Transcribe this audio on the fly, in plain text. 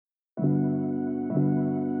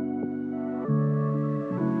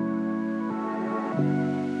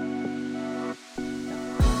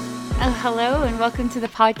Oh, hello and welcome to the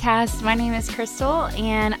podcast. My name is Crystal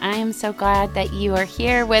and I am so glad that you are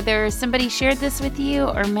here. Whether somebody shared this with you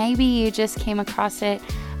or maybe you just came across it,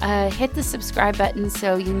 hit the subscribe button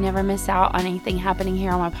so you never miss out on anything happening here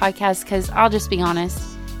on my podcast, because I'll just be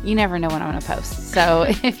honest, you never know when I'm going to post. So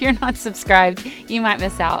if you're not subscribed, you might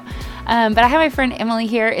miss out. But I have my friend Emily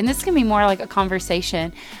here, and this can be more like a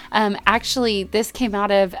conversation. Actually, this came out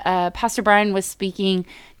of Pastor Brian was speaking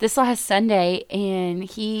this last Sunday, and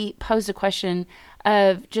he posed a question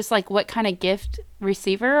of just like, what kind of gift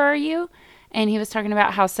receiver are you? And he was talking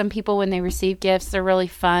about how some people, when they receive gifts, they're really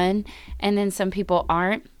fun, and then some people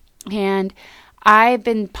aren't. And I've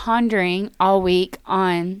been pondering all week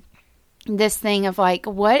on this thing of like,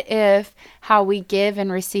 what if how we give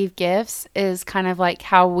and receive gifts is kind of like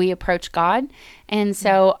how we approach God? And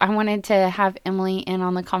so I wanted to have Emily in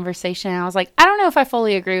on the conversation. I was like, I don't know if I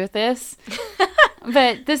fully agree with this,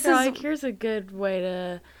 but this is like, here's a good way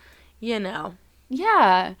to,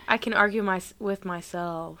 yeah, I can argue with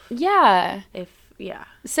myself. Yeah.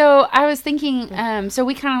 So I was thinking, so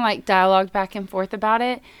we kind of like dialogued back and forth about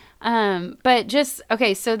it. But just,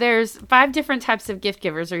 okay, so there's 5 different types of gift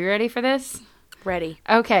givers. Are you ready for this? Ready.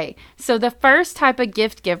 Okay, so the first type of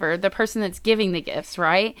gift giver, the person that's giving the gifts,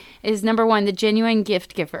 right, is number 1, the genuine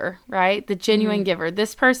gift giver, right? The genuine giver.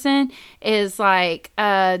 This person is like,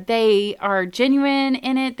 they are genuine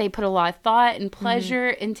in it. They put a lot of thought and pleasure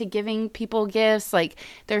into giving people gifts. Like,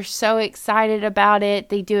 they're so excited about it.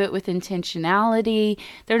 They do it with intentionality.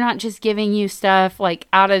 They're not just giving you stuff like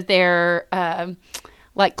out of their,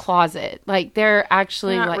 like closet. Like they're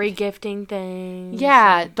actually not like regifting things.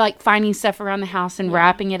 Yeah, like finding stuff around the house and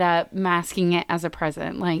wrapping it up, masking it as a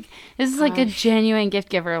present. Like this is like a genuine gift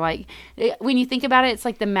giver. Like when you think about it, it's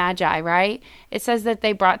like the Magi, right? It says that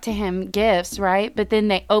they brought to him gifts, right? But then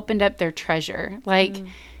they opened up their treasure. Like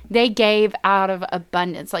they gave out of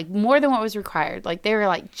abundance, like more than what was required. Like they were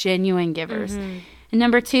like genuine givers. And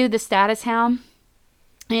number 2, the status hound.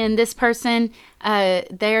 And this person,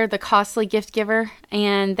 they're the costly gift giver,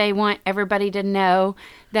 and they want everybody to know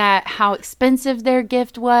that how expensive their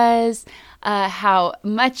gift was, how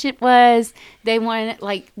much it was. They want,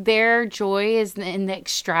 like, their joy is in the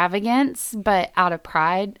extravagance, but out of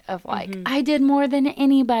pride of, like, I did more than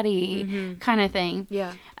anybody kind of thing.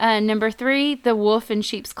 Yeah. Number 3, the wolf in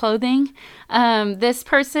sheep's clothing. This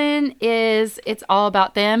person it's all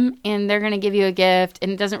about them, and they're going to give you a gift,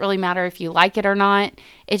 and it doesn't really matter if you like it or not.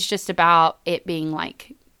 It's just about it being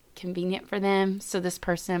like convenient for them. So this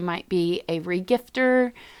person might be a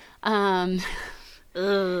regifter.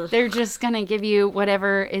 They're just going to give you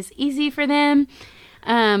whatever is easy for them.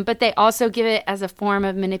 But they also give it as a form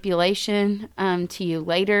of manipulation to you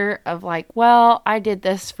later of like, well, I did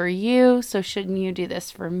this for you, so shouldn't you do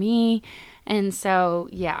this for me? And so,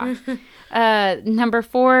 yeah. Number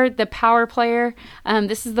 4, the power player.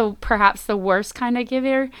 This is perhaps the worst kind of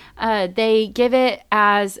giver. They give it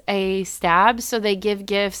as a stab, so they give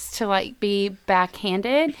gifts to like be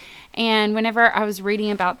backhanded. And whenever I was reading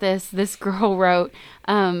about this girl wrote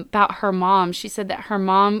about her mom. She said that her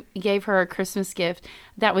mom gave her a Christmas gift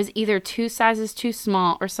that was either 2 sizes too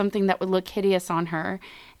small or something that would look hideous on her.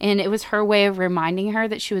 And it was her way of reminding her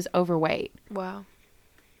that she was overweight. Wow.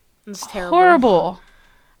 It's terrible. Horrible.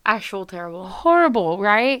 Actual terrible. Horrible,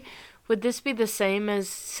 right? Would this be the same as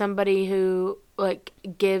somebody who, like,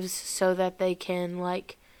 gives so that they can,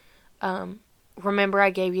 like, remember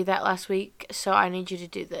I gave you that last week, so I need you to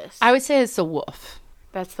do this? I would say it's the wolf.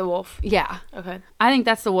 That's the wolf? Yeah. Okay. I think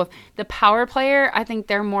that's the wolf. The power player, I think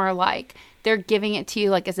they're more like, they're giving it to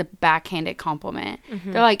you, like, as a backhanded compliment.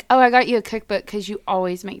 Mm-hmm. They're like, oh, I got you a cookbook because you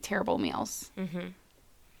always make terrible meals. Mm-hmm.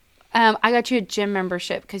 I got you a gym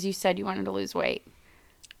membership because you said you wanted to lose weight.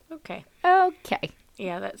 Okay.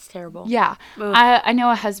 Yeah, that's terrible. Yeah. I know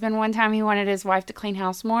a husband one time, he wanted his wife to clean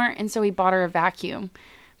house more, and so he bought her a vacuum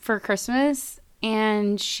for Christmas,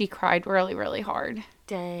 and she cried really, really hard.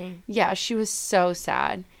 Dang. Yeah, she was so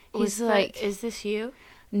sad. He's like, is this you?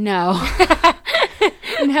 No.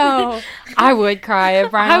 No. I would cry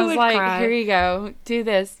if Brian was like, here you go, do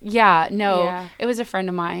this. Yeah, no. Yeah. It was a friend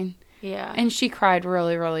of mine. Yeah. And she cried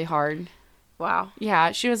really, really hard. Wow.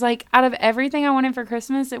 Yeah. She was like, out of everything I wanted for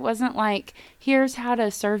Christmas, it wasn't like, here's how to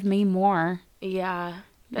serve me more. Yeah.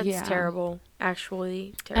 That's terrible.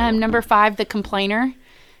 Actually terrible. Number 5, the complainer.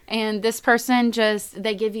 And this person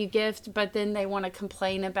they give you gift, but then they want to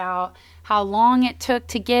complain about how long it took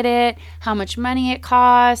to get it, how much money it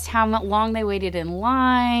cost, how long they waited in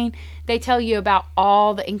line. They tell you about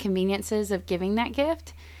all the inconveniences of giving that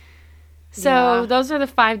gift. So those are the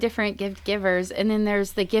 5 different gift givers. And then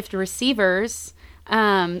there's the gift receivers.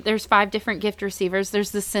 There's 5 different gift receivers.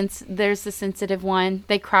 There's the sensitive one.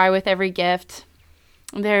 They cry with every gift.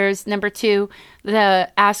 There's number 2,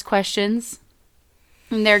 the ask questions.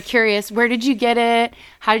 And they're curious. Where did you get it?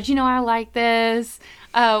 How did you know I like this?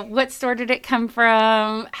 What store did it come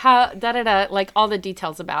from? How, like all the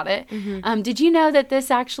details about it. Mm-hmm. Did you know that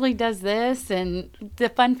this actually does this? And the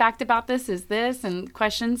fun fact about this is this, and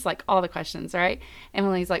questions, like all the questions, right?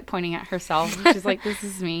 Emily's like pointing at herself. She's like, this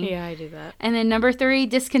is me. Yeah, I do that. And then number 3,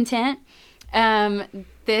 discontent.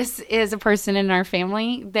 This is a person in our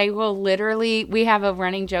family. They will literally, we have a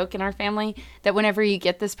running joke in our family that whenever you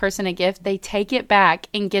get this person a gift, they take it back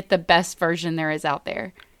and get the best version there is out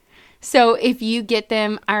there. So if you get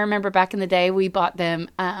them, I remember back in the day, we bought them,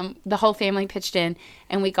 the whole family pitched in,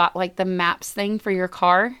 and we got like the maps thing for your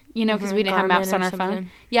car, you know, because we didn't have maps on our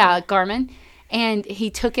phone. Yeah, Garmin. And he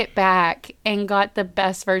took it back and got the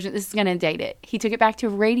best version. This is going to date it. He took it back to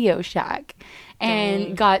Radio Shack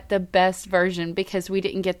and got the best version because we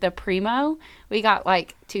didn't get the Primo. We got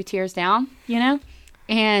like 2 tiers down, you know?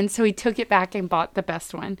 And so he took it back and bought the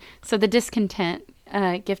best one. So the discontent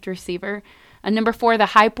gift receiver. Number 4, the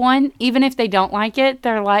hype one. Even if they don't like it,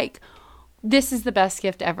 they're like, this is the best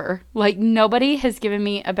gift ever. Like, nobody has given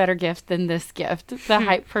me a better gift than this gift. The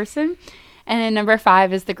hype person. And then number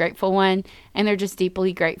 5 is the grateful one. And they're just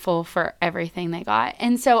deeply grateful for everything they got.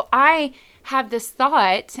 And so I have this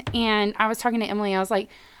thought, and I was talking to Emily. I was like,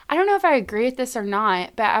 I don't know if I agree with this or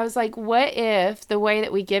not, but I was like, what if the way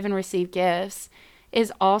that we give and receive gifts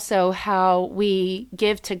is also how we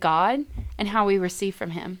give to God and how we receive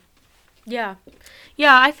from Him? Yeah.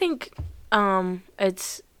 Yeah, I think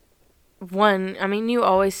it's one, I mean, you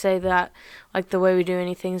always say that, like, the way we do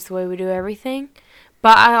anything is the way we do everything.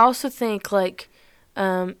 But I also think, like,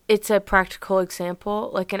 it's a practical example,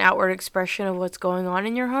 like an outward expression of what's going on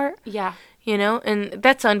in your heart. Yeah. You know, and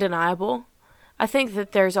that's undeniable. I think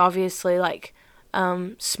that there's obviously, like,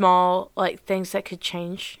 small, like, things that could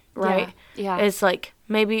change, right? Yeah. It's like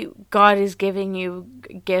maybe God is giving you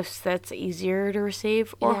gifts that's easier to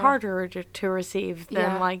receive or harder to receive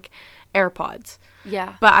than, like, AirPods.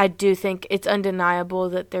 Yeah. But I do think it's undeniable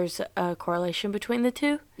that there's a correlation between the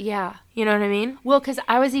two. Yeah. You know what I mean? Well, because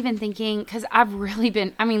I was even thinking, because I've really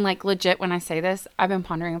been, I mean, like, legit, when I say this, I've been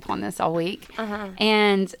pondering upon this all week.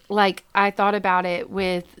 And, like, I thought about it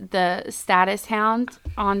with the status hound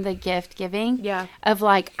on the gift giving. Yeah. Of,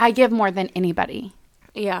 like, I give more than anybody.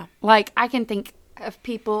 Yeah. Like, I can think of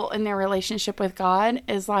people in their relationship with God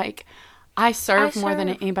as, like, I serve more than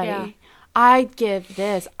anybody. Yeah. I give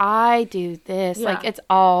this. I do this. Yeah. Like, it's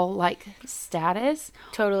all, like, status.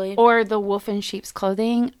 Totally. Or the wolf in sheep's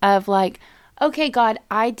clothing of, like, okay, God,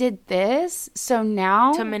 I did this, so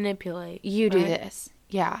now to manipulate. you do this.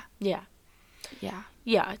 Yeah. Yeah. Yeah.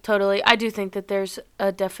 Yeah, totally. I do think that there's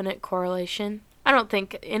a definite correlation. I don't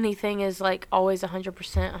think anything is, like, always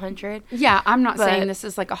 100% 100. Yeah, I'm not saying this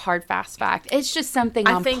is, like, a hard, fast fact. It's just something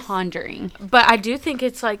I'm pondering. But I do think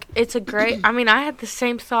it's, like, it's a great... I mean, I had the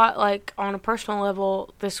same thought, like, on a personal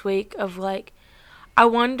level this week of, like, I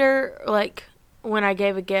wonder, like, when I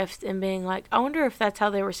gave a gift and being like, I wonder if that's how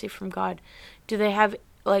they receive from God. Do they have,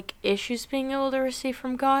 like, issues being able to receive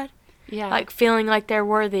from God? Yeah. Like, feeling like they're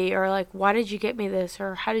worthy, or, like, why did you get me this,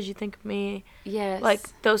 or how did you think of me? Yes. Like,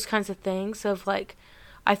 those kinds of things of, like,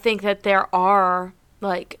 I think that there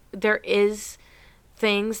is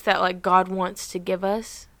things that, like, God wants to give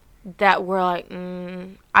us that we're like,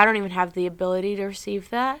 I don't even have the ability to receive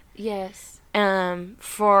that. Yes.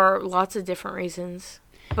 For lots of different reasons.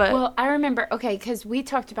 But well, I remember, okay, because we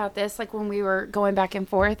talked about this, like, when we were going back and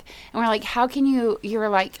forth, and we're like, how can you were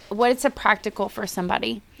like, what is a practical for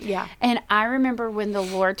somebody? Yeah. And I remember when the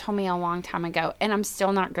Lord told me a long time ago, and I'm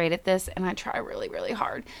still not great at this, and I try really, really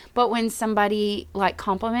hard, but when somebody, like,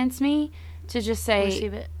 compliments me, to just say,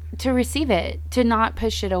 receive it, to not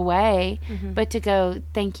push it away, but to go,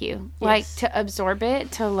 thank you. Yes. Like, to absorb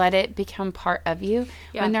it, to let it become part of you.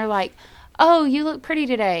 Yeah. When they're like, oh, you look pretty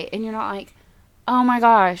today, and you're not like, oh my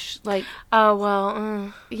gosh, like, oh,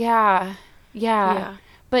 well, yeah.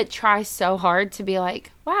 But try so hard to be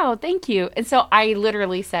like, wow, thank you. And so I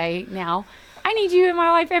literally say now, I need you in my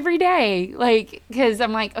life every day. Like, because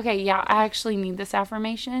I'm like, okay, yeah, I actually need this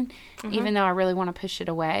affirmation, even though I really want to push it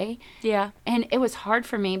away. Yeah. And it was hard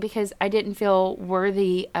for me because I didn't feel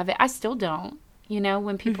worthy of it. I still don't. You know,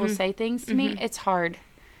 when people say things to me, it's hard.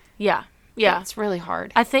 Yeah. Yeah. It's really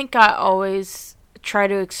hard. I think I always try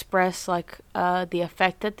to express, like, the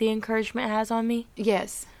effect that the encouragement has on me.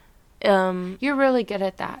 Yes. You're really good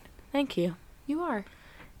at that. Thank you. You are.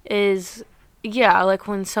 Like,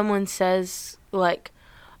 when someone says, like,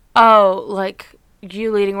 oh, like,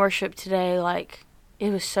 you leading worship today, like, it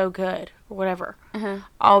was so good, or whatever,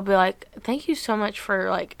 I'll be like, thank you so much for,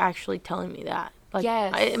 like, actually telling me that. Like,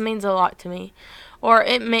 Yes. it means a lot to me. Or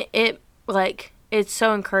it's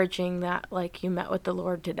so encouraging that, like, you met with the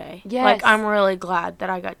Lord today. Yes. Like, I'm really glad that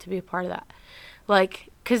I got to be a part of that. Like,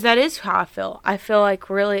 because that is how I feel. I feel, like,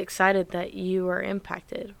 really excited that you are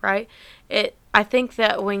impacted, right? I think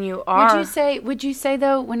that when you are... Would you say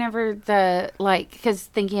though, whenever because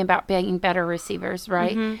thinking about being better receivers,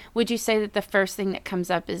 right? Mm-hmm. Would you say that the first thing that comes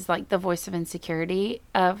up is, like, the voice of insecurity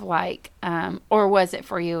of, like, or was it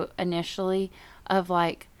for you initially of,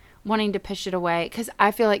 like, wanting to push it away? Because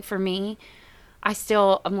I feel like for me,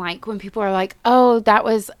 I'm like, when people are like, oh, that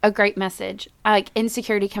was a great message, like,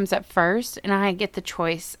 insecurity comes up first, and I get the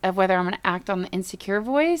choice of whether I'm going to act on the insecure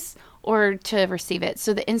voice or to receive it.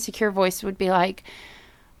 So the insecure voice would be like,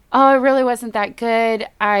 oh, it really wasn't that good.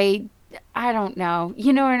 I don't know.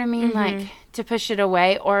 You know what I mean? Mm-hmm. Like, to push it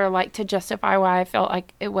away, or, like, to justify why I felt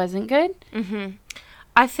like it wasn't good. Mm-hmm.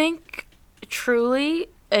 I think truly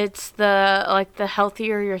it's the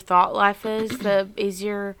healthier your thought life is, the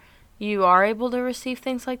easier you are able to receive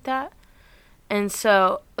things like that. And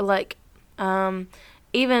so, like,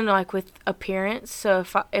 even, like, with appearance, so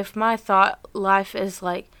if my thought life is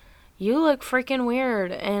like, you look freaking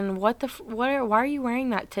weird, and why are you wearing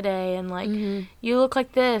that today, and, like, you look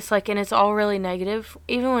like this, like, and it's all really negative.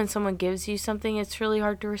 Even when someone gives you something, it's really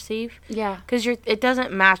hard to receive. Yeah. Because it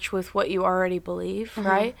doesn't match with what you already believe,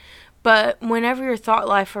 right? But whenever your thought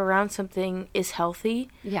life around something is healthy,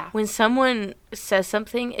 when someone says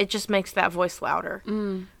something, it just makes that voice louder.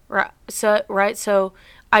 Right. So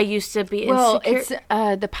I used to be insecure. Well, it's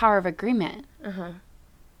the power of agreement.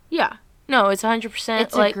 Yeah. No, it's 100%.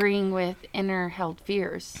 It's like, agreeing with inner held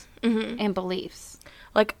fears and beliefs.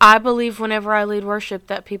 Like, I believe whenever I lead worship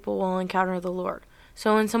that people will encounter the Lord.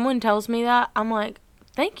 So when someone tells me that, I'm like,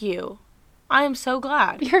 thank you. I am so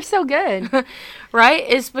glad. You're so good. Right?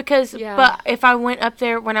 It's because, but if I went up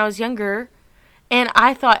there when I was younger and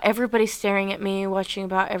I thought everybody's staring at me, watching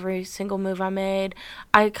about every single move I made,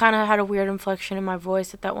 I kind of had a weird inflection in my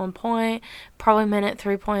voice at that one point, probably minute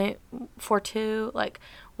 3.42, like,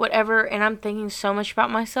 whatever, and I'm thinking so much about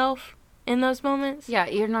myself in those moments. Yeah,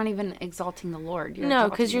 you're not even exalting the Lord. No,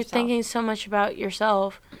 because you're thinking so much about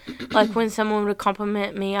yourself. Like, when someone would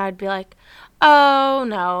compliment me, I'd be like, oh,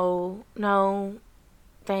 no,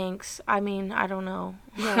 thanks. I mean, I don't know.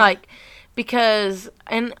 Yeah. Like, because,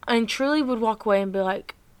 and truly would walk away and be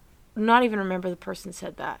like, not even remember the person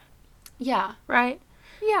said that. Yeah. Right?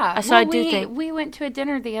 Yeah. So I do think we went to a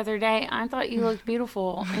dinner the other day. I thought you looked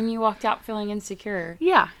beautiful, and you walked out feeling insecure.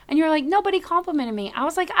 Yeah. And you were like, nobody complimented me. I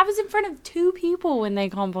was like, I was in front of 2 people when they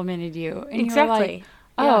complimented you. And exactly. You were like,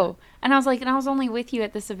 oh. Yeah. And I was like, and I was only with you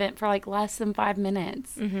at this event for, like, less than 5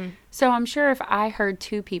 minutes. So I'm sure if I heard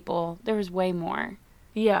 2 people, there was way more.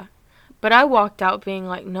 Yeah. But I walked out being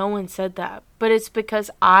like, no one said that. But it's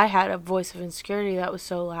because I had a voice of insecurity that was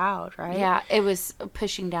so loud, right? Yeah, it was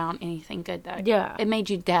pushing down anything good. Yeah. It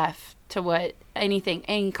made you deaf to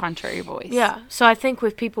any contrary voice. Yeah. So I think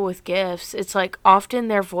with people with gifts, it's like often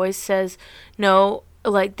their voice says, no,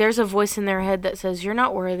 like there's a voice in their head that says, you're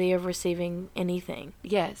not worthy of receiving anything.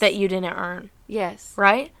 Yes. That you didn't earn. Yes.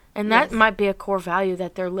 Right? And that might be a core value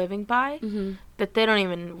that they're living by that they don't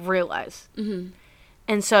even realize.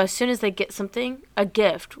 And so as soon as they get something, a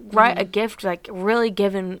gift, right? A gift, like, really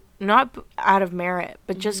given, not out of merit,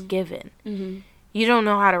 but just given. You don't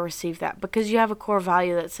know how to receive that because you have a core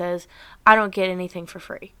value that says, I don't get anything for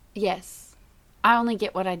free. Yes. I only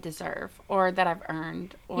get what I deserve or that I've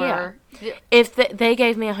earned. Or if they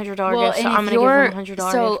gave me $100 gift, so I'm going to give them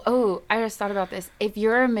 $100 gift. I just thought about this. If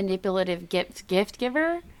you're a manipulative gift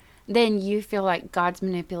giver, then you feel like God's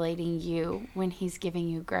manipulating you when he's giving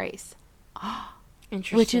you grace.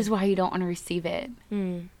 Interesting. Which is why you don't want to receive it.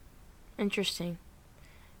 Interesting.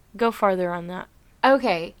 Go farther on that.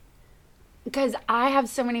 Okay. Because I have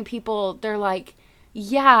so many people, they're like,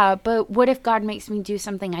 yeah, but what if God makes me do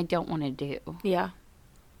something I don't want to do? Yeah.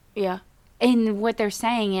 Yeah. And what they're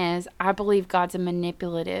saying is, I believe God's a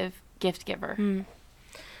manipulative gift giver.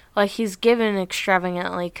 Like, he's given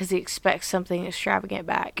extravagantly because he expects something extravagant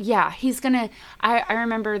back. Yeah, he's going to... I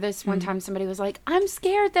remember this one time somebody was like, I'm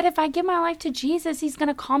scared that if I give my life to Jesus, he's going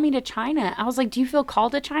to call me to China. I was like, do you feel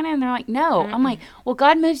called to China? And they're like, no. I'm like, well,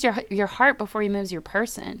 God moves your heart before he moves your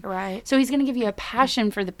person. Right. So he's going to give you a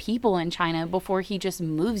passion for the people in China before he just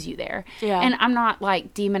moves you there. Yeah. And I'm not,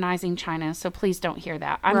 like, demonizing China, so please don't hear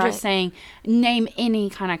that. I'm just saying, name any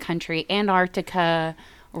kind of country. Antarctica,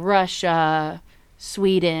 Russia...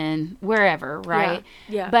 Sweden, wherever, right?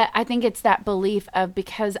 Yeah. But I think it's that belief of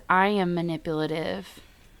because I am manipulative,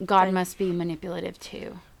 God must be manipulative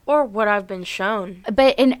too. Or what I've been shown.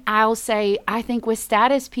 But, and I'll say, I think with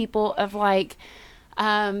status people of like,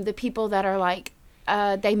 the people that are like,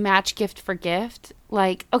 they match gift for gift.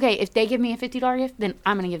 Like, okay, if they give me a $50 gift, then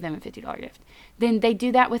I'm going to give them a $50 gift. Then they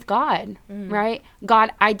do that with God, right?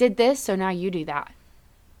 God, I did this, so now you do that.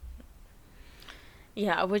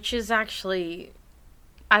 Yeah, which is actually,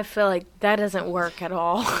 I feel like that doesn't work at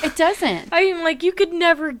all. It doesn't. I mean, like, you could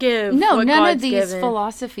never give No, what none God's of these given.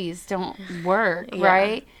 philosophies don't work, Yeah.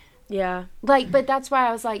 right? Yeah. Like, but that's why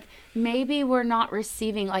I was like, maybe we're not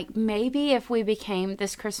receiving, like, maybe if we became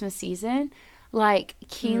this Christmas season, like,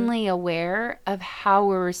 keenly aware of how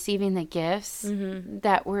we're receiving the gifts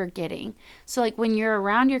that we're getting. So, like, when you're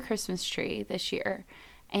around your Christmas tree this year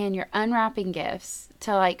and you're unwrapping gifts,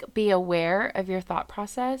 to, like, be aware of your thought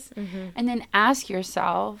process and then ask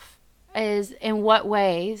yourself, in what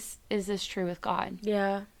ways is this true with God?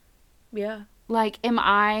 Yeah. Yeah. Like, am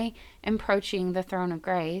I approaching the throne of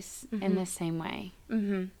grace in the same way?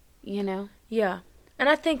 Mm-hmm. You know? Yeah. And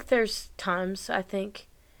I think there's times, I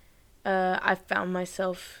found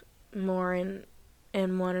myself more in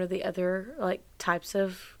one or the other, like, types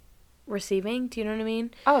of receiving. Do you know what I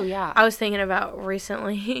mean? Oh, yeah. I was thinking about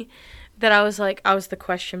recently that I was the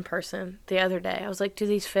question person the other day. I was like, do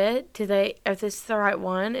these fit? Is this the right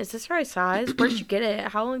one? Is this the right size? Where'd you get it?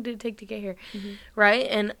 How long did it take to get here? Right?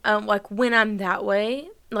 And, like, when I'm that way,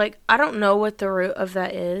 like, I don't know what the root of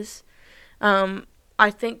that is.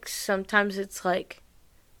 I think sometimes it's like,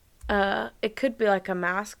 it could be like a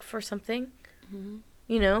mask for something,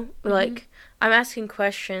 you know? Like, I'm asking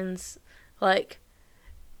questions, like,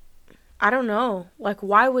 I don't know. Like,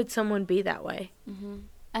 why would someone be that way?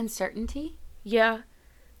 Uncertainty? Yeah.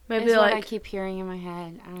 Maybe is like, what I keep hearing in my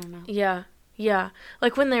head. I don't know. yeah. Yeah.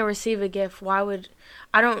 Like, when they receive a gift,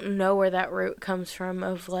 I don't know where that root comes from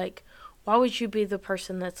of, like, why would you be the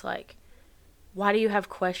person that's like, why do you have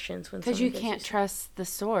questions when Because someone you gives can't trust the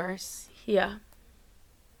source. Yeah.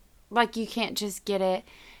 Like, you can't just get it.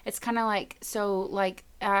 It's kind of like, so, like,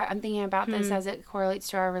 I'm thinking about this as it correlates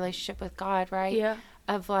to our relationship with God, right? Yeah.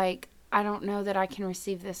 Of, like, I don't know that I can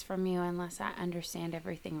receive this from you unless I understand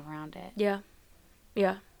everything around it. Yeah.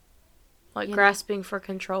 Yeah. Like, You know? grasping for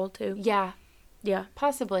control, too. Yeah, Yeah.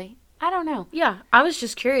 possibly. I don't know. Yeah. I was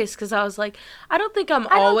just curious because I was like, I don't think I'm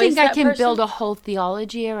I don't always think I that can person. build a whole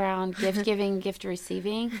theology around gift giving, gift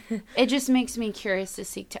receiving. It just makes me curious to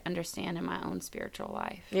seek to understand in my own spiritual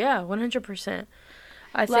life. Yeah, 100%.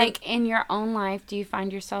 I Like, think, in your own life, do you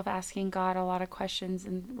find yourself asking God a lot of questions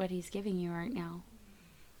in what He's giving you right now?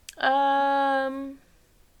 I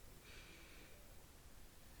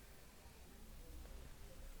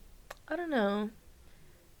don't know.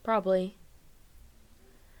 Probably.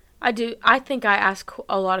 I do. I think I ask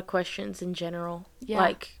a lot of questions in general. Yeah.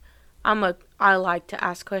 Like, I like to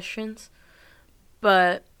ask questions.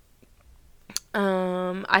 But,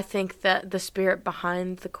 I think that the spirit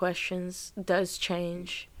behind the questions does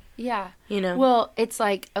change. Yeah. You know? Well, it's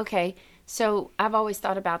like, okay, so I've always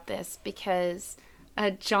thought about this because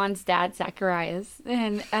John's dad, Zacharias,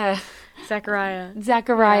 and Zechariah.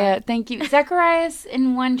 Zachariah, thank you. Zacharias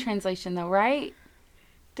in one translation, though, right?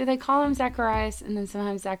 Do they call him Zacharias and then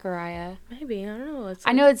sometimes Zachariah? Maybe. I don't know.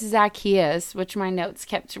 I know it's Zacchaeus, which my notes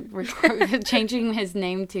kept changing his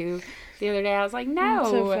name to the other day. I was like, no. That's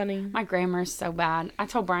so funny. My grammar's so bad. I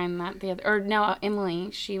told Brian that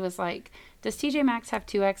Emily, she was like, does TJ Maxx have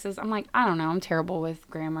 2 X's? I'm like, I don't know. I'm terrible with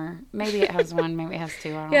grammar. Maybe it has 1, maybe it has 2.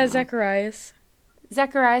 I don't know. Zacharias.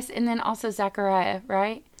 Zacharias and then also Zachariah,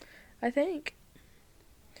 right? I think.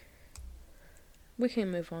 We can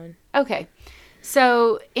move on. Okay.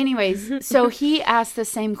 So, anyways, so he asked the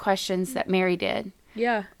same questions that Mary did.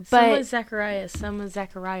 Yeah. But- Some was Zacharias, some was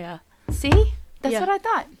Zechariah. See? That's Yeah. what I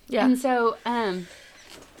thought. Yeah. And so,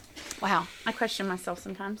 wow, I question myself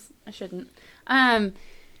sometimes. I shouldn't.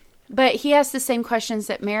 But he asked the same questions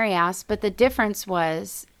that Mary asked, but the difference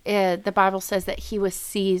was the Bible says that he was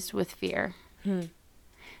seized with fear.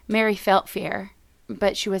 Mary felt fear,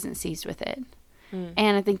 but she wasn't seized with it.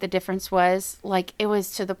 And I think the difference was, like, it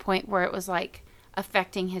was to the point where it was, like,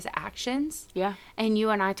 affecting his actions. Yeah. And you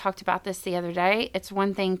and I talked about this the other day. It's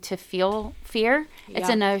one thing to feel fear. It's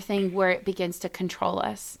Yeah. another thing where it begins to control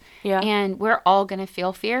us. Yeah. And we're all going to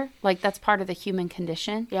feel fear. Like, that's part of the human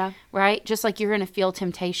condition. Yeah. Right? Just like you're going to feel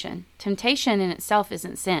temptation. Temptation in itself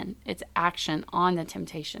isn't sin. It's action on the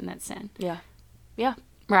temptation that's sin. Yeah. Yeah.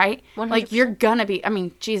 Right? 100%. Like, you're going to be, I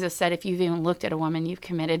mean, Jesus said if you've even looked at a woman, you've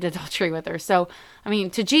committed adultery with her. So, I mean,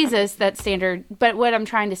 to Jesus, that's standard. But what I'm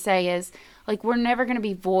trying to say is, Like, we're never going to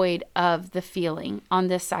be void of the feeling on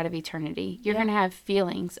this side of eternity. You're going to have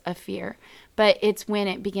feelings of fear. But it's when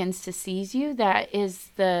it begins to seize you that is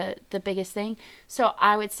the biggest thing. So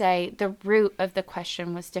I would say the root of the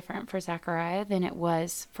question was different for Zechariah than it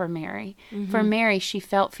was for Mary. Mm-hmm. For Mary, she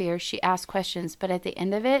felt fear. She asked questions. But at the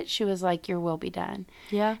end of it, she was like, your will be done.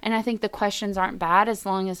 Yeah. And I think the questions aren't bad as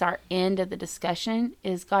long as our end of the discussion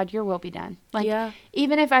is, God, your will be done. Like,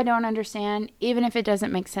 even if I don't understand, even if it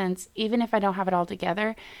doesn't make sense, even if I don't have it all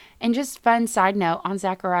together. And just fun side note on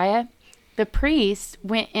Zechariah, the priest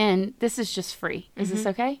went in. This is just free. Is this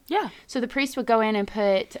okay? Yeah. So the priest would go in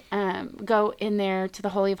and go in there to the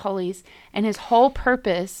Holy of Holies, and his whole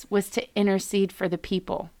purpose was to intercede for the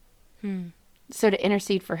people. So to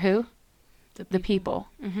intercede for who? The people.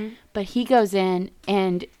 Mm-hmm. But he goes in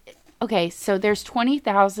and, okay, so there's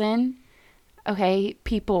 20,000,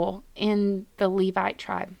 people in the Levite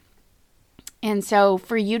tribe. And so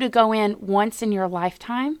for you to go in once in your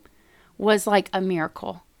lifetime was like a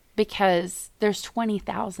miracle. Because there's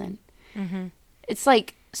 20,000. Mm-hmm. It's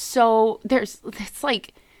like, it's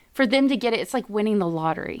like, for them to get it, it's like winning the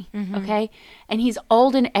lottery, okay? And he's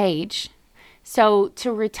old in age. So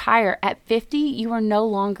to retire at 50, you are no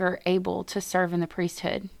longer able to serve in the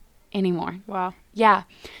priesthood anymore. Wow. Yeah.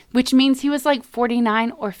 Which means he was like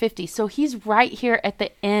 49 or 50. So he's right here at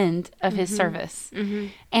the end of his service. Mm-hmm.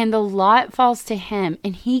 And the lot falls to him.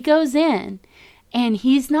 And he goes in. And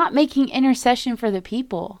he's not making intercession for the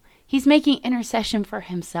people. He's making intercession for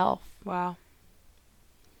himself. Wow.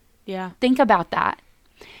 Yeah. Think about that.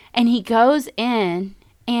 And he goes in,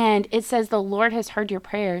 and it says, the Lord has heard your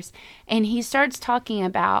prayers. And he starts talking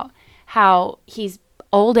about how he's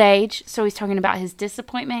old age. So he's talking about his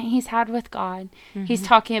disappointment he's had with God. Mm-hmm. He's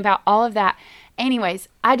talking about all of that. Anyways,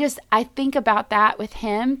 I think about that with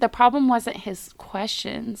him. The problem wasn't his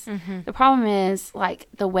questions. Mm-hmm. The problem is like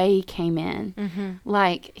the way he came in. Mm-hmm.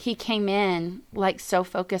 Like he came in like so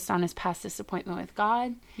focused on his past disappointment with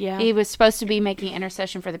God. Yeah. He was supposed to be making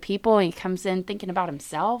intercession for the people. And he comes in thinking about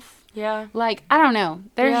himself. Yeah. Like, I don't know.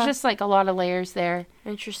 There's just like a lot of layers there.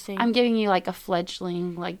 Interesting. I'm giving you like a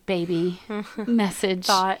fledgling, like baby message.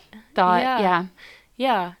 Thought. Yeah.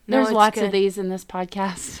 Yeah. No, there's lots of these in this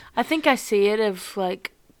podcast. I think I see it of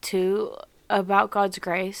like, too, about God's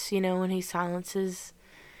grace, when he silences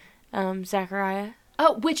Zechariah.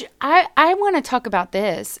 Oh, which I want to talk about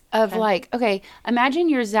this of imagine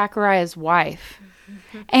you're Zechariah's wife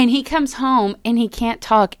and he comes home and he can't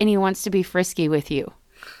talk and he wants to be frisky with you.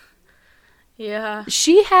 Yeah.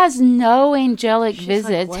 She has no angelic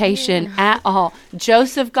visitation at all.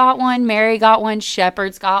 Joseph got one. Mary got one.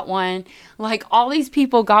 Shepherds got one. Like, all these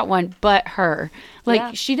people got one but her.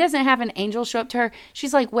 Like, she doesn't have an angel show up to her.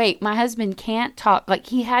 She's like, wait, my husband can't talk. Like,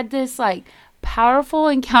 he had this, like, powerful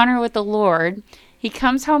encounter with the Lord. He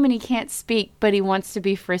comes home and he can't speak, but he wants to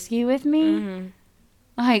be frisky with me. Mm-hmm.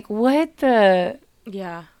 Like, what the...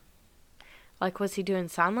 Yeah. Like, was he doing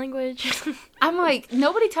sign language? I'm like,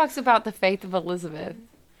 nobody talks about the faith of Elizabeth.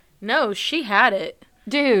 No, she had it.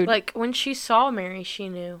 Dude. Like, when she saw Mary, she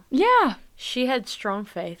knew. Yeah. She had strong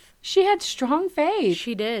faith. She had strong faith.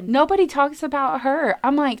 She did. Nobody talks about her.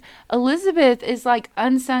 I'm like, Elizabeth is like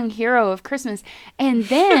unsung hero of Christmas. And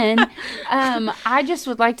then I just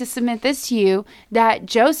would like to submit this to you, that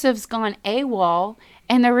Joseph's gone AWOL.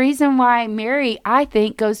 And the reason why Mary, I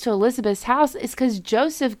think, goes to Elizabeth's house is because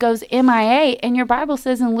Joseph goes MIA. And your Bible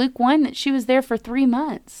says in Luke 1 that she was there for 3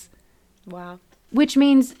 months. Wow. Which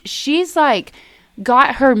means she's like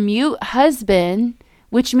got her mute husband,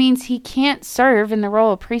 which means he can't serve in the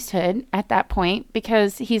role of priesthood at that point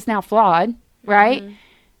because he's now flawed, right? Mm-hmm.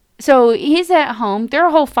 So he's at home. Their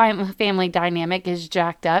whole family dynamic is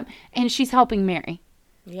jacked up. And she's helping Mary.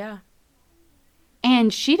 Yeah.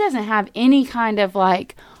 And she doesn't have any kind of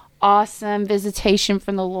like awesome visitation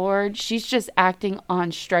from the Lord. She's just acting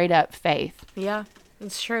on straight up faith. Yeah,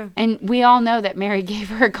 it's true. And we all know that Mary gave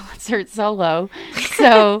her a concert solo.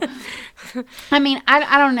 So, I mean,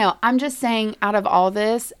 I don't know. I'm just saying out of all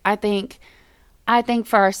this, I think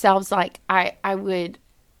for ourselves, like I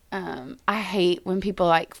hate when people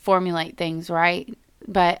like formulate things, right?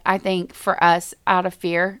 But I think for us, out of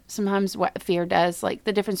fear, sometimes what fear does, like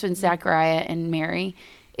the difference between Zechariah and Mary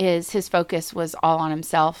is his focus was all on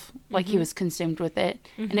himself. Like he was consumed with it.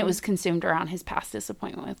 Mm-hmm. And it was consumed around his past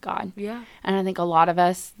disappointment with God. Yeah. And I think a lot of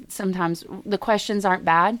us, sometimes the questions aren't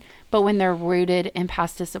bad, but when they're rooted in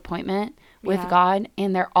past disappointment with God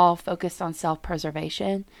and they're all focused on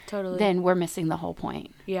self-preservation, then we're missing the whole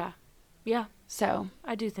point. Yeah. Yeah. So.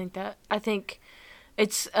 I do think that. I think...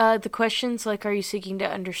 It's the questions like, are you seeking to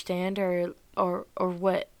understand or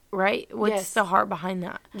what, right? What's the heart behind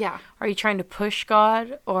that? Yeah. Are you trying to push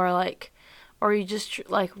God or like, or you just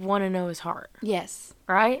like want to know his heart, Yes.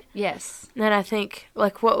 right? Yes. And then I think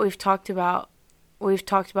like what we've talked about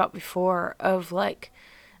before of like,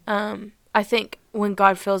 I think when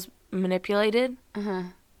God feels manipulated,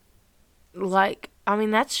 like, I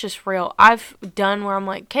mean, that's just real. I've done where I'm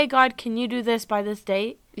like, okay, God, can you do this by this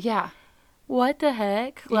date? Yeah. What the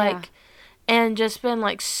heck? Yeah. Like, and just been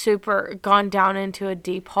like super gone down into a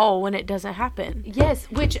deep hole when it doesn't happen. Yes,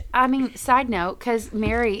 which, I mean, side note, because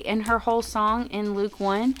Mary, in her whole song in Luke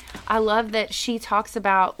 1, I love that she talks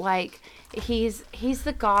about, like, he's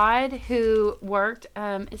the God who worked,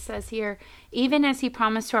 it says here, even as he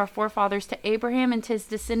promised to our forefathers, to Abraham and to his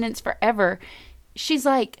descendants forever. She's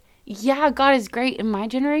like, yeah, God is great in my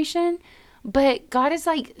generation, but God is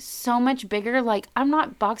like so much bigger. Like, I'm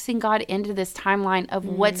not boxing God into this timeline of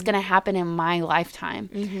what's going to happen in my lifetime.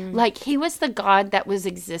 Like, he was the God that was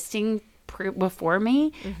existing before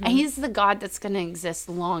me, and he's the God that's going to exist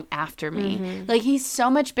long after me. Like, he's so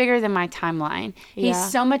much bigger than my timeline.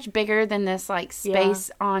 He's so much bigger than this like space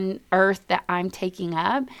on earth that I'm taking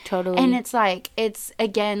up. Totally. And it's like, it's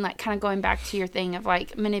again like kind of going back to your thing of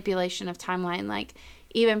like manipulation of timeline, like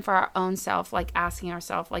even for our own self, like asking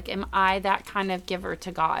ourselves, like, am I that kind of giver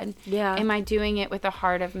to God? Yeah. Am I doing it with a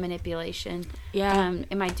heart of manipulation? Yeah.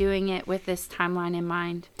 Am I doing it with this timeline in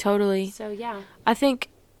mind? Totally. So, yeah. I think,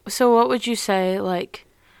 so what would you say, like,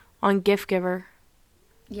 on gift giver?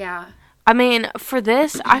 Yeah. I mean, for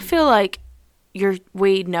this, I feel like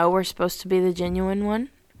we know we're supposed to be the genuine one.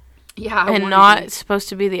 Yeah. And not supposed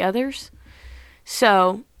to be the others.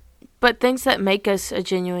 So, but things that make us a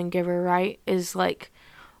genuine giver, right, is like,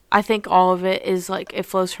 I think all of it is like, it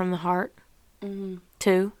flows from the heart,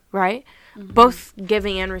 too, right? Both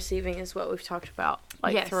giving and receiving is what we've talked about,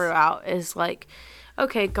 like, throughout, is like,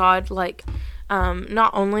 okay, God, like,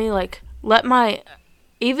 not only, like,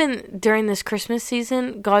 even during this Christmas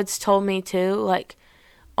season, God's told me to, like,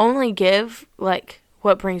 only give, like,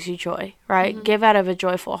 what brings you joy, right? Give out of a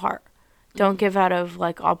joyful heart. Don't give out of,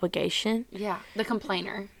 like, obligation. Yeah, the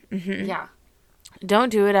complainer. Yeah. Don't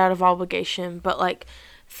do it out of obligation, but, like,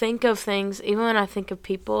 think of things, even when I think of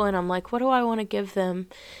people and I'm like, what do I want to give them?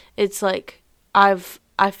 It's like, I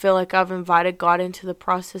feel like I've invited God into the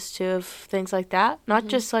process too of things like that. Not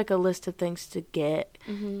just like a list of things to get,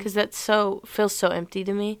 because that feels so empty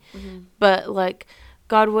to me. But like,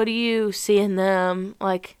 God, what do you see in them?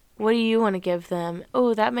 Like, what do you want to give them?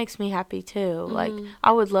 Oh, that makes me happy too. Like,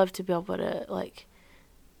 I would love to be able to like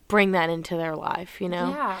bring that into their life, you know?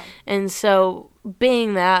 Yeah. And so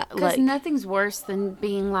being that, because like, nothing's worse than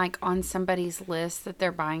being like on somebody's list that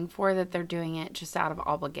they're buying for, that they're doing it just out of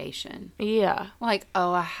obligation. yeah. Like,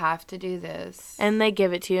 oh, I have to do this. And they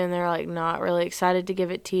give it to you and they're like not really excited to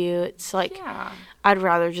give it to you. It's like, Yeah. I'd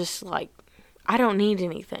rather just like, I don't need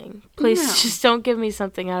anything. Please No. just don't give me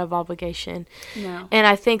something out of obligation. No. And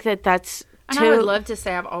I think that's And too. I would love to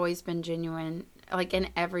say I've always been genuine, like in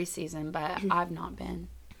every season, but I've not been.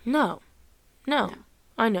 No.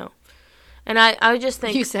 I know. And I would just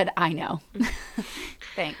think. You said I know.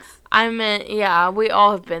 Thanks. I meant, yeah, we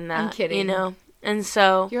all have been that. I'm kidding. You know? And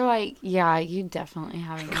so. You're like, yeah, you definitely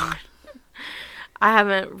haven't. I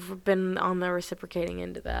haven't been on the reciprocating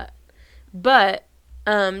end of that. But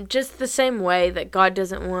just the same way that God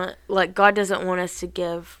doesn't want us to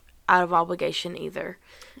give out of obligation either.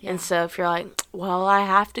 Yeah. And so if you're like, well, I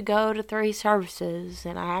have to go to 3 services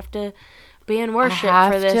and I have to be in worship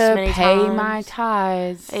for this many times. I have to pay my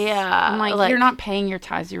tithes. Yeah. I'm like, you're not paying your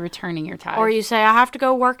tithes, you're returning your tithes. Or you say, I have to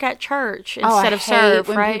go work at church instead of serve,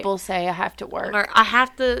 when right? people say I have to work. Or I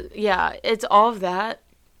have to, yeah, it's all of that.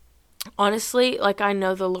 Honestly, like, I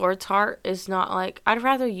know the Lord's heart is not like, I'd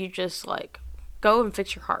rather you just, like, go and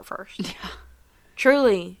fix your heart first. Yeah.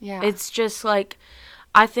 Truly. Yeah. It's just, like,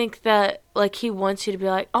 I think that, like, he wants you to be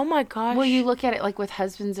like, oh, my gosh. Well, you look at it, like, with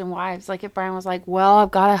husbands and wives. Like, if Brian was like, well,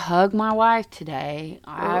 I've got to hug my wife today.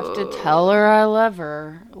 I have to tell her I love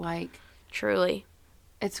her. Like. Truly.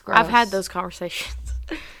 It's gross. I've had those conversations.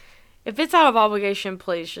 If it's out of obligation,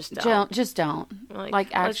 please just don't. Just don't. Like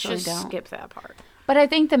actually let's just don't. skip that part. But I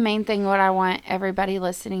think the main thing, what I want everybody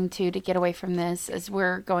listening to get away from this as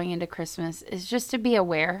we're going into Christmas, is just to be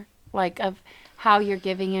aware, like, of how you're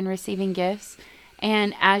giving and receiving gifts.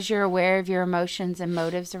 And as you're aware of your emotions and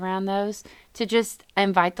motives around those, to just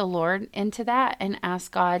invite the Lord into that and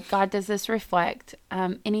ask God, does this reflect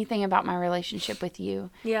anything about my relationship with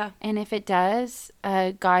you? Yeah. And if it does,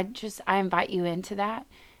 God, I invite you into that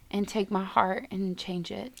and take my heart and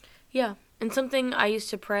change it. Yeah. And something I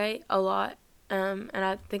used to pray a lot, and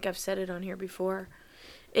I think I've said it on here before,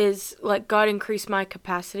 is like, God, increase my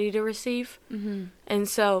capacity to receive. Mm-hmm. And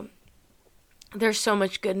so there's so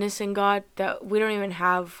much goodness in God that we don't even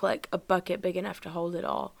have like a bucket big enough to hold it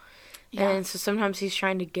all. Yeah. And so sometimes he's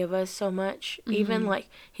trying to give us so much, even like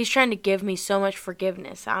he's trying to give me so much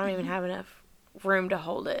forgiveness. I don't even have enough room to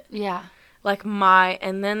hold it. Yeah. Like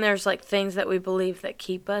and then there's like things that we believe that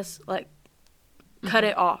keep us, like cut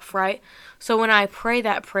it off, right? So when I pray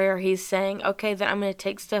that prayer, he's saying, okay, then I'm going to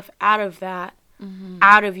take stuff out of that,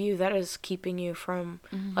 out of you that is keeping you from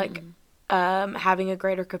like having a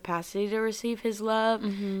greater capacity to receive his love,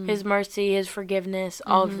 his mercy, his forgiveness,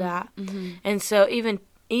 all of that. And so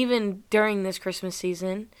even during this Christmas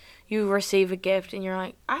season, you receive a gift and you're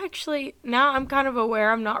like, now I'm kind of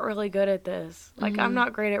aware I'm not really good at this. Like, I'm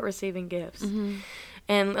not great at receiving gifts.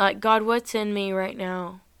 And, like, God, what's in me right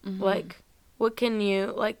now? Like, what can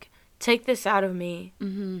you, like, take this out of me?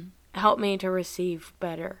 Help me to receive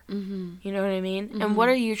better. You know what I mean? And what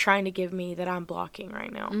are you trying to give me that I'm blocking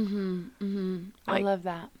right now? Like, I love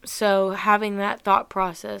that. So having that thought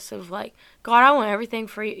process of like, God, I want everything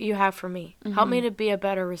for you have for me. Help me to be a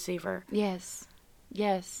better receiver. Yes.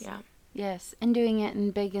 Yeah. Yes. And doing it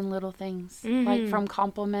in big and little things. Like from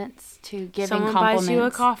compliments to giving Someone compliments. Someone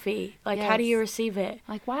buys you a coffee. Like, how do you receive it?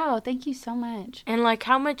 Like, wow, thank you so much. And like,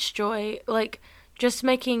 how much joy, like just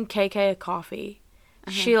making KK a coffee.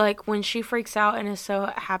 She, like, when she freaks out and is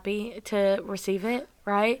so happy to receive it,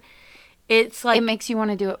 right? It's like... It makes you want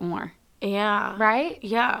to do it more. Yeah. Right?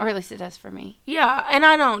 Yeah. Or at least it does for me. Yeah. And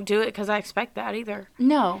I don't do it because I expect that either.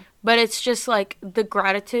 No. But it's just, like, the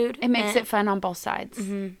gratitude. It makes it fun on both sides.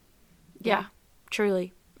 Yeah.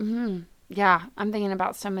 Truly. Yeah. I'm thinking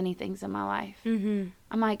about so many things in my life. I'm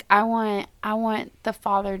like, I want the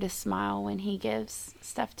Father to smile when he gives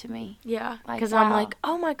stuff to me. Yeah. Because I'm like,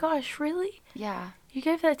 oh my gosh, really? Yeah. You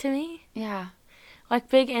gave that to me? Yeah. Like,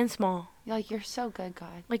 big and small. Like, you're so good,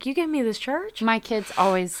 God. Like, you gave me this church? My kids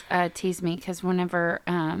always tease me because whenever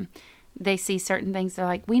they see certain things, they're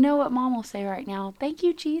like, we know what Mom will say right now. Thank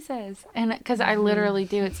you, Jesus. And because I literally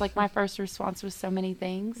do. It's like my first response with so many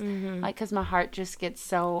things. Like, because my heart just gets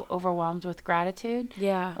so overwhelmed with gratitude.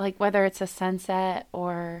 Yeah. Like, whether it's a sunset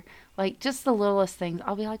or, like, just the littlest things.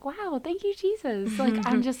 I'll be like, wow, thank you, Jesus. Like,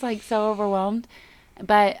 I'm just, like, so overwhelmed.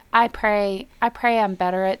 But I pray I'm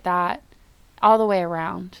better at that all the way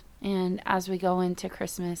around. And as we go into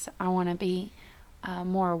Christmas, I want to be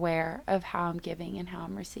more aware of how I'm giving and how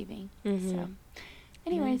I'm receiving. So,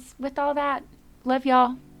 anyways, with all that, love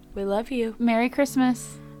y'all. We love you. Merry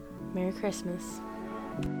Christmas. Merry Christmas.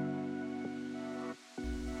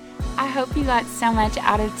 I hope you got so much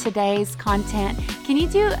out of today's content. Can you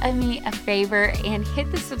do me a favor and hit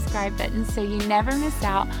the subscribe button so you never miss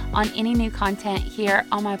out on any new content here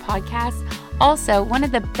on my podcast? Also, one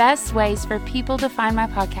of the best ways for people to find my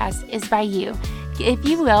podcast is by you. If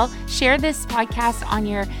you will, share this podcast on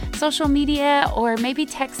your social media or maybe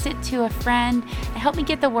text it to a friend and help me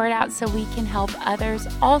get the word out so we can help others.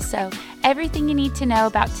 Also, everything you need to know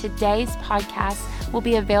about today's podcast will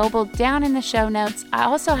be available down in the show notes. I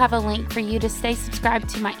also have a link for you to stay subscribed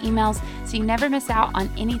to my emails so you never miss out on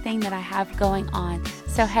anything that I have going on.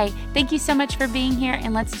 So, hey, thank you so much for being here,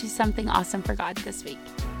 and let's do something awesome for God this week.